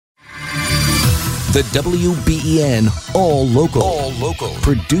The WBEN All Local.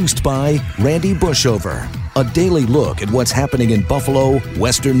 Produced by Randy Bushover. A daily look at what's happening in Buffalo,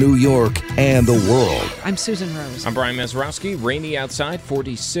 Western New York, and the world. I'm Susan Rose. I'm Brian Mazurowski. Rainy outside,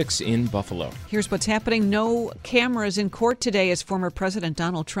 46 in Buffalo. Here's what's happening. No cameras in court today as former President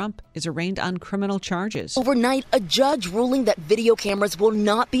Donald Trump is arraigned on criminal charges. Overnight, a judge ruling that video cameras will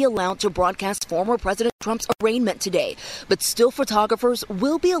not be allowed to broadcast former President Trump's arraignment today. But still photographers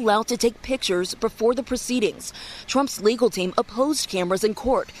will be allowed to take pictures before the proceedings. Trump's legal team opposed cameras in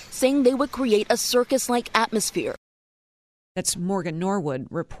court, saying they would create a circus-like atmosphere. That's Morgan Norwood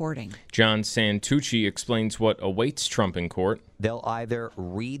reporting. John Santucci explains what awaits Trump in court. They'll either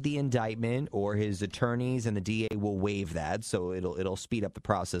read the indictment or his attorneys and the DA will waive that, so it'll speed up the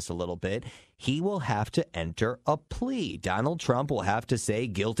process a little bit. He will have to enter a plea. Donald Trump will have to say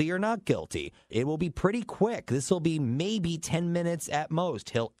guilty or not guilty. It will be pretty quick. This will be maybe 10 minutes at most.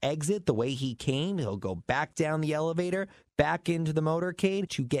 He'll exit the way he came. He'll go back down the elevator, back into the motorcade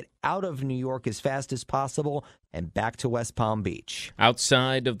to get out of New York as fast as possible and back to West Palm Beach.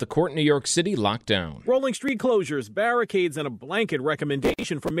 Outside of the court in New York City, lockdown. Rolling street closures, barricades, and a blanket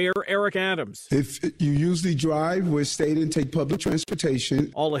recommendation from Mayor Eric Adams. If you usually drive, we're staying and take public transportation.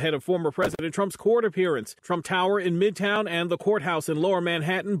 All ahead of former President Trump's court appearance. Trump Tower in Midtown and the courthouse in Lower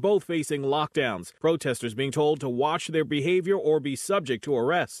Manhattan both facing lockdowns. Protesters being told to watch their behavior or be subject to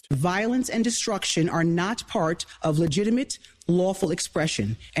arrest. Violence and destruction are not part of legitimate, lawful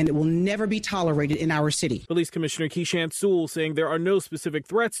expression, and it will never be tolerated in our city. Police Commissioner Keishant Sewell saying there are no specific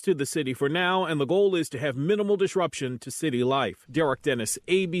threats to the city for now, and the goal is to have minimal disruption to city life. Derek Dennis,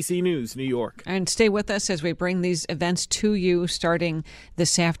 ABC News, New York. And stay with us as we bring these events to you starting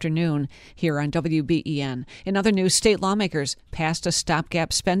this afternoon here on WBEN. In other news, state lawmakers passed a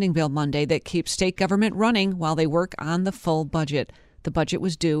stopgap spending bill Monday that keeps state government running while they work on the full budget. The budget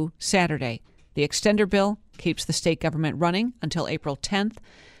was due Saturday. The extender bill keeps the state government running until April 10th.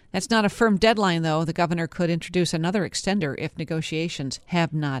 That's not a firm deadline, though. The governor could introduce another extender if negotiations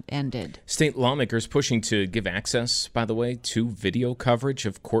have not ended. State lawmakers pushing to give access, by the way, to video coverage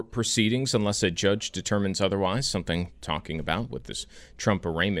of court proceedings unless a judge determines otherwise, something talking about with this Trump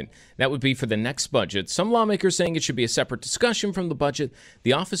arraignment. That would be for the next budget. Some lawmakers saying it should be a separate discussion from the budget.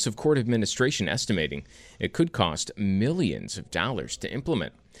 The Office of Court Administration estimating it could cost millions of dollars to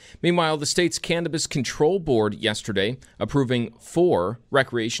implement. Meanwhile, the state's Cannabis Control Board yesterday approving 4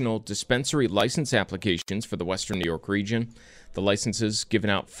 recreational dispensary license applications for the Western New York region. The licenses given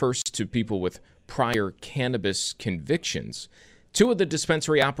out first to people with prior cannabis convictions. 2 of the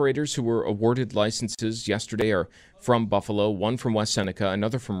dispensary operators who were awarded licenses yesterday are from Buffalo, one from West Seneca,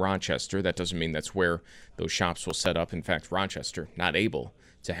 another from Rochester. That doesn't mean that's where those shops will set up. In fact, Rochester not able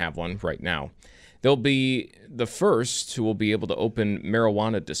to have one right now. They'll be the first who will be able to open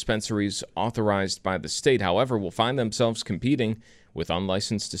marijuana dispensaries authorized by the state. However, will find themselves competing with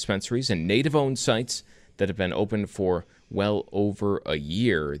unlicensed dispensaries and native-owned sites that have been open for well over a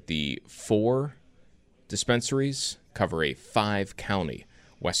year. The 4 dispensaries cover a 5-county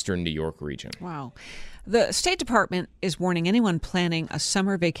Western New York region. Wow. The State Department is warning anyone planning a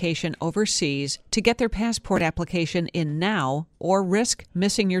summer vacation overseas to get their passport application in now or risk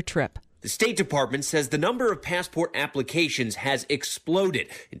missing your trip. The State Department says the number of passport applications has exploded.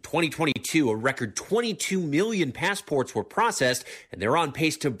 In 2022, a record 22 million passports were processed, and they're on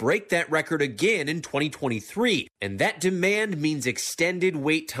pace to break that record again in 2023. And that demand means extended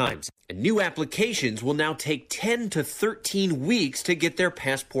wait times. And new applications will now take 10 to 13 weeks to get their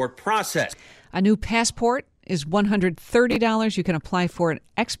passport processed. A new passport is $130. You can apply for an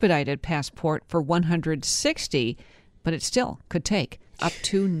expedited passport for $160, but it still could take up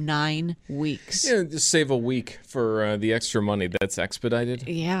to 9 weeks. Yeah, just save a week for the extra money that's expedited.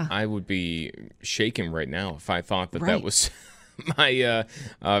 Yeah. I would be shaking right now if I thought that that was my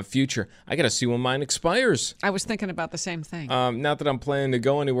future. I got to see when mine expires. I was thinking about the same thing. Not that I'm planning to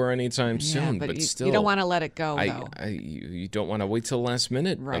go anywhere anytime soon, but still. You don't want to let it go, though. You don't want to wait till the last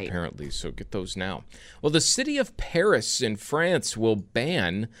minute, right, apparently, so get those now. Well, the city of Paris in France will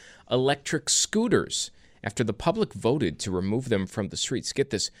ban electric scooters after the public voted to remove them from the streets.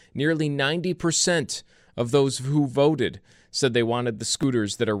 Get this, nearly 90% of those who voted said they wanted the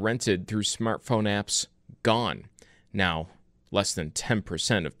scooters that are rented through smartphone apps gone. Now, less than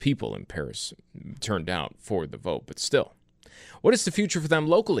 10% of people in Paris turned out for the vote, but still. What is the future for them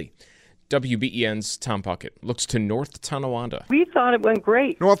locally? WBEN's Tom Puckett looks to North Tonawanda. We thought it went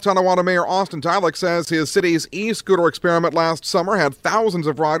great. North Tonawanda Mayor Austin Tylik says his city's e-scooter experiment last summer had thousands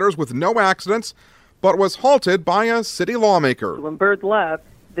of riders with no accidents, but was halted by a city lawmaker. When Bird left,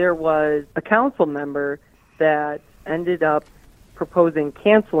 there was a council member that ended up proposing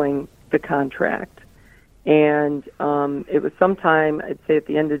canceling the contract. And it was sometime, I'd say at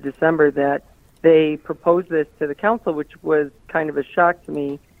the end of December, that they proposed this to the council, which was kind of a shock to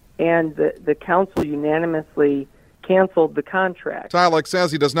me. And the council unanimously canceled the contract. Tilech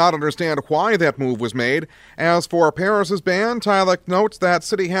says he does not understand why that move was made. As for Paris's ban, Tilech notes that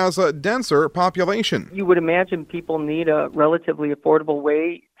city has a denser population. You would imagine people need a relatively affordable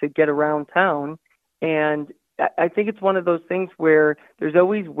way to get around town. And I think it's one of those things where there's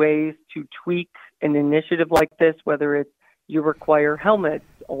always ways to tweak an initiative like this, whether it's you require helmets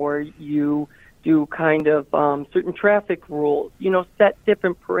or you do kind of certain traffic rules, set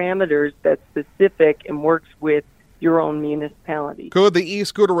different parameters that's specific and works with your own municipality. Could the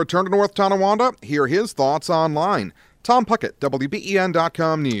e-scooter return to North Tonawanda? Hear his thoughts online. Tom Puckett,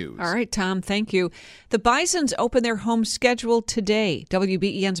 WBEN.com News. All right, Tom, thank you. The Bisons open their home schedule today.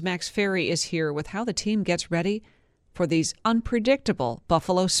 WBEN's Max Ferry is here with how the team gets ready for these unpredictable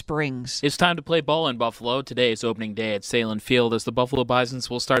Buffalo Springs. It's time to play ball in Buffalo. Today is opening day at Salem Field as the Buffalo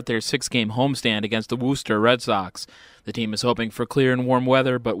Bisons will start their 6-game homestand against the Worcester Red Sox. The team is hoping for clear and warm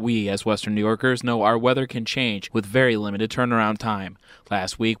weather, but we, as Western New Yorkers, know our weather can change with very limited turnaround time.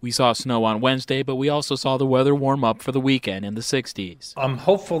 Last week, we saw snow on Wednesday, but we also saw the weather warm up for the weekend in the 60s. I'm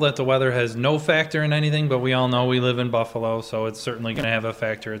hopeful that the weather has no factor in anything, but we all know we live in Buffalo, so it's certainly going to have a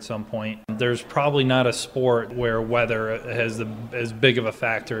factor at some point. There's probably not a sport where weather has as big of a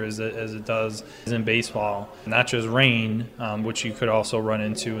factor as it does in baseball. Not just rain, which you could also run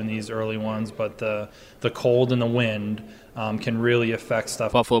into in these early ones, but the cold and the wind can really affect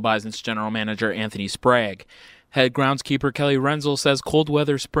stuff. Buffalo Bison's general manager Anthony Sprague. Head groundskeeper Kelly Renzel says cold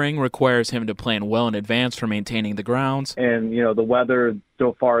weather spring requires him to plan well in advance for maintaining the grounds. And, the weather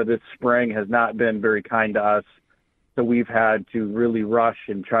so far this spring has not been very kind to us. So we've had to really rush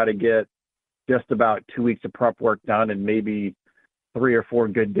and try to get just about 2 weeks of prep work done and maybe 3 or 4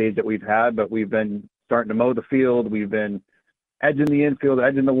 good days that we've had. But we've been starting to mow the field. We've been edging the infield,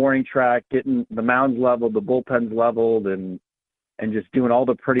 edging the warning track, getting the mounds leveled, the bullpens leveled, and just doing all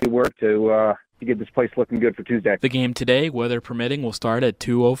the pretty work to get this place looking good for Tuesday. The game today, weather permitting, will start at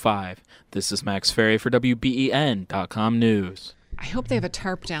 2:05. This is Max Ferry for WBEN.com News. I hope they have a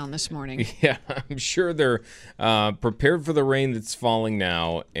tarp down this morning. Yeah, I'm sure they're prepared for the rain that's falling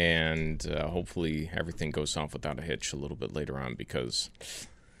now, and hopefully everything goes off without a hitch a little bit later on because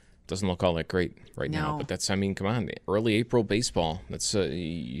doesn't look all that great now, but come on, early April baseball. That's what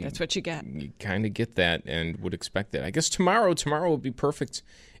you get. You kind of get that and would expect that. I guess tomorrow would be perfect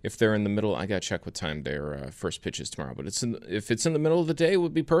if they're in the middle. I got to check what time their first pitch is tomorrow, but if it's in the middle of the day, it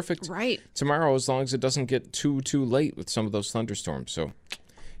would be perfect. Right. Tomorrow, as long as it doesn't get too late with some of those thunderstorms. So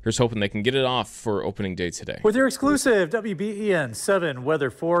here's hoping they can get it off for opening day today. With your exclusive WBEN 7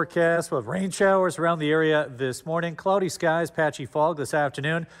 weather forecast, with rain showers around the area this morning, cloudy skies, patchy fog this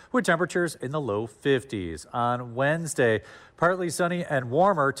afternoon, with temperatures in the low 50s. On Wednesday, partly sunny and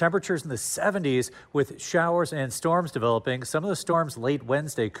warmer, temperatures in the 70s with showers and storms developing. Some of the storms late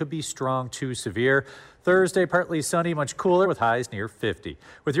Wednesday could be strong to severe. Thursday, partly sunny, much cooler with highs near 50.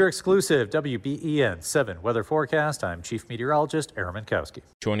 With your exclusive WBEN 7 weather forecast, I'm Chief Meteorologist Aaron Minkowski.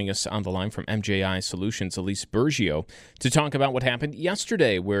 Joining us on the line from MJI Solutions, Aleece Burgio, to talk about what happened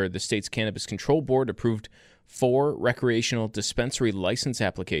yesterday where the state's Cannabis Control Board approved 4 recreational dispensary license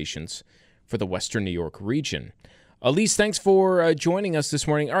applications for the Western New York region. Aleece, thanks for joining us this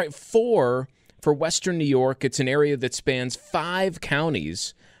morning. All right, 4 for Western New York. It's an area that spans 5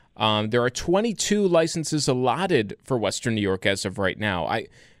 counties. There are 22 licenses allotted for Western New York as of right now.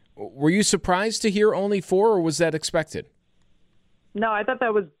 Were you surprised to hear only 4, or was that expected? No, I thought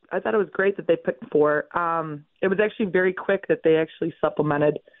it was great that they picked 4. It was actually very quick that they actually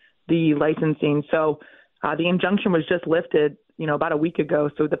supplemented the licensing. So the injunction was just lifted, about a week ago.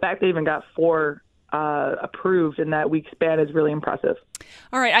 So the fact they even got 4 approved in that week span is really impressive.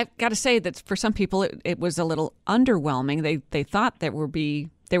 All right, I've got to say that for some people it was a little underwhelming. They thought there would be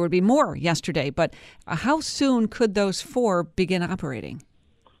more yesterday, but how soon could those 4 begin operating?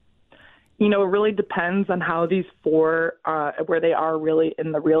 It really depends on how these 4 where they are really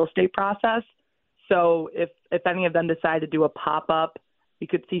in the real estate process. So if any of them decide to do a pop-up, you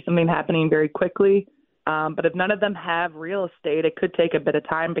could see something happening very quickly. But if none of them have real estate, it could take a bit of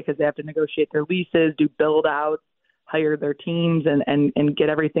time because they have to negotiate their leases, do build-outs, hire their teams, and get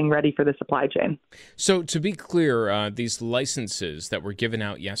everything ready for the supply chain. So to be clear, these licenses that were given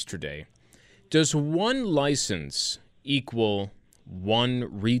out yesterday, does one license equal one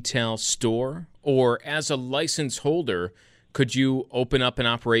retail store? Or as a license holder, could you open up and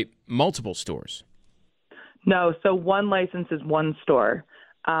operate multiple stores? No, so one license is one store.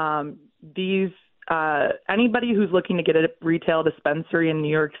 Anybody who's looking to get a retail dispensary in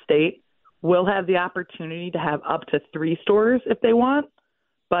New York State will have the opportunity to have up to 3 stores if they want,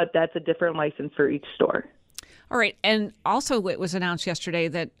 but that's a different license for each store. All right. And also it was announced yesterday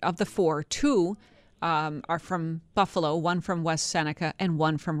that of the 4, 2 are from Buffalo, 1 from West Seneca, and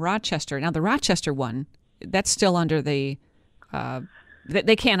 1 from Rochester. Now, the Rochester one, that's still under the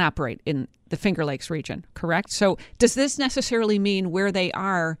they can't operate in the Finger Lakes region, correct? So does this necessarily mean where they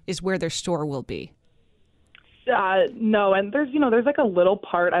are is where their store will be? No, and there's like a little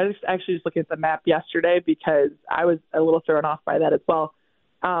part. I was actually just looking at the map yesterday because I was a little thrown off by that as well.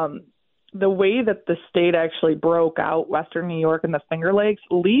 The way that the state actually broke out Western New York and the Finger Lakes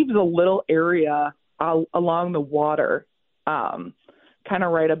leaves a little area along the water, kind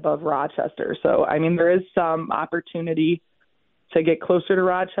of right above Rochester. So, I mean, there is some opportunity to get closer to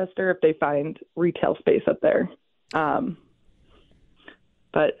Rochester if they find retail space up there. But,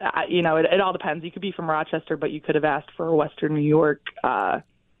 it all depends. You could be from Rochester, but you could have asked for a Western New York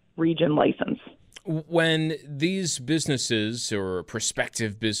region license. When these businesses or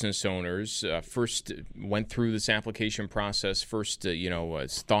prospective business owners first went through this application process,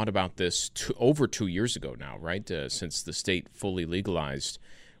 thought about this over 2 years ago now, right? Since the state fully legalized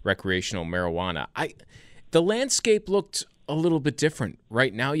recreational marijuana, the landscape looked a little bit different.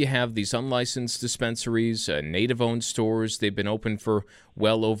 Right now you have these unlicensed dispensaries, native-owned stores. They've been open for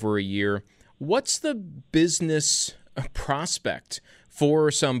well over a year. What's the business prospect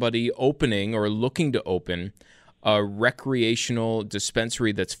for somebody opening or looking to open a recreational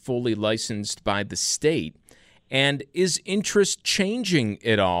dispensary that's fully licensed by the state? And is interest changing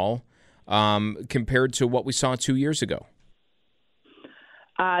at all compared to what we saw 2 years ago?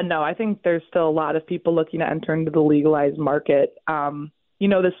 No, I think there's still a lot of people looking to enter into the legalized market.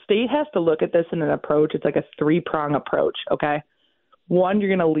 The state has to look at this in an approach. It's like a 3-prong approach, okay? One, you're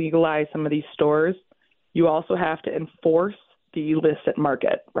going to legalize some of these stores. You also have to enforce the illicit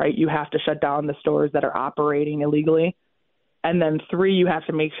market, right? You have to shut down the stores that are operating illegally. And then 3, you have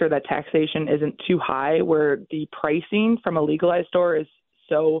to make sure that taxation isn't too high where the pricing from a legalized store is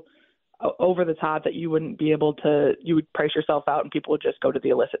so over the top that you would price yourself out and people would just go to the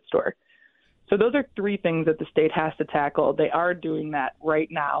illicit store. So those are 3 things that the state has to tackle. They are doing that right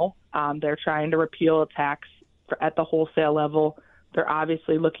now. They're trying to repeal a tax at the wholesale level. They're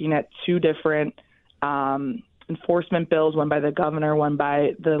obviously looking at 2 different enforcement bills, one by the governor, one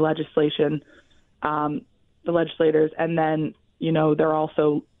by the legislators. And then, they're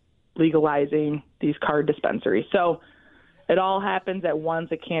also legalizing these card dispensaries. So it all happens at once.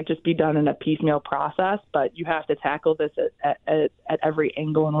 It can't just be done in a piecemeal process, but you have to tackle this at every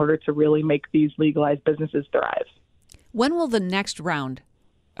angle in order to really make these legalized businesses thrive. When will the next round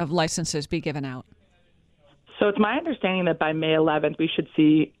of licenses be given out? So it's my understanding that by May 11th, we should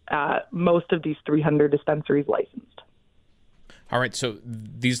see most of these 300 dispensaries licensed. All right, so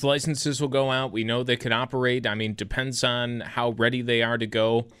these licenses will go out. We know they can operate. I mean, depends on how ready they are to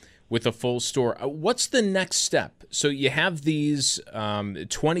go with a full store. What's the next step? So you have these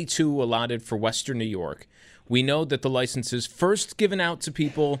 22 allotted for Western New York. We know that the licenses first given out to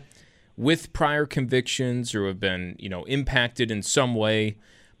people with prior convictions or have been, impacted in some way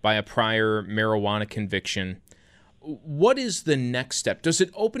by a prior marijuana conviction. What is the next step? Does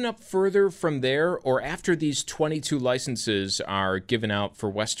it open up further from there, or after these 22 licenses are given out for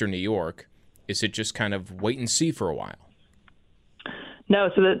Western New York, is it just kind of wait and see for a while?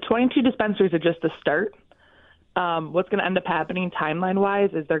 No, so the 22 dispensaries are just the start. What's going to end up happening timeline-wise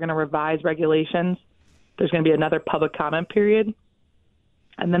is they're going to revise regulations. There's going to be another public comment period.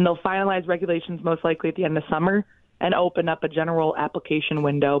 And then they'll finalize regulations most likely at the end of summer and open up a general application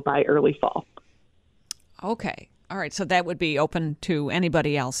window by early fall. Okay. All right. So that would be open to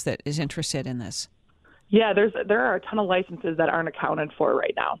anybody else that is interested in this. Yeah, there are a ton of licenses that aren't accounted for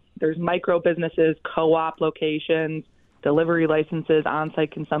right now. There's micro businesses, co-op locations, delivery licenses,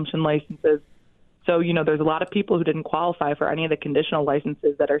 on-site consumption licenses. So, there's a lot of people who didn't qualify for any of the conditional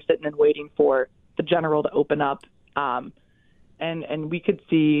licenses that are sitting and waiting for the general to open up. And we could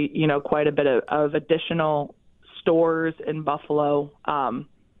see, quite a bit of additional stores in Buffalo,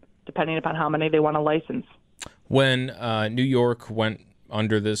 depending upon how many they want to license. When New York went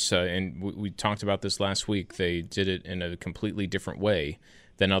under this, and we talked about this last week, they did it in a completely different way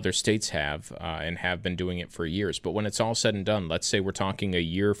than other states have and have been doing it for years. But when it's all said and done, let's say we're talking a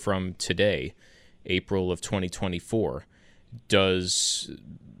year from today, April of 2024, does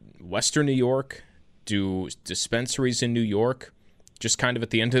Western New York, do dispensaries in New York just kind of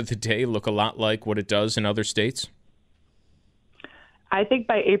at the end of the day look a lot like what it does in other states? I think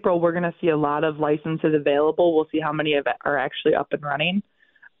by April, we're going to see a lot of licenses available. We'll see how many of it are actually up and running.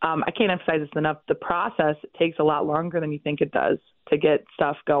 I can't emphasize this enough. The process takes a lot longer than you think it does to get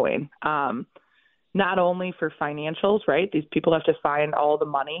stuff going. Not only for financials, right? These people have to find all the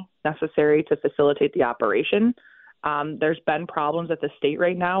money necessary to facilitate the operation. There's been problems at the state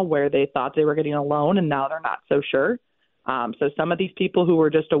right now where they thought they were getting a loan and now they're not so sure. So some of these people who were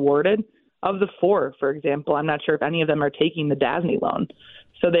just awarded, of the 4, for example, I'm not sure if any of them are taking the DASNY loan.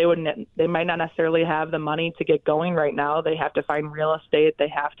 So they might not necessarily have the money to get going right now. They have to find real estate. They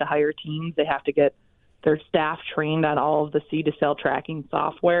have to hire teams. They have to get their staff trained on all of the seed-to-sale tracking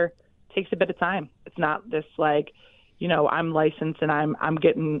software. It takes a bit of time. It's not this like, I'm licensed and I'm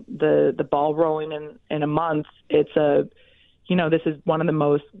getting the ball rolling in a month. It's this is one of the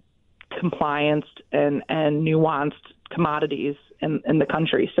most complianced and nuanced commodities in the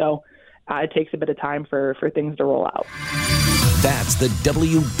country. So it takes a bit of time for things to roll out. That's the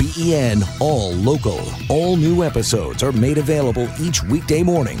WBEN All Local. All new episodes are made available each weekday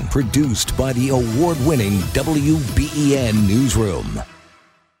morning, produced by the award-winning WBEN Newsroom.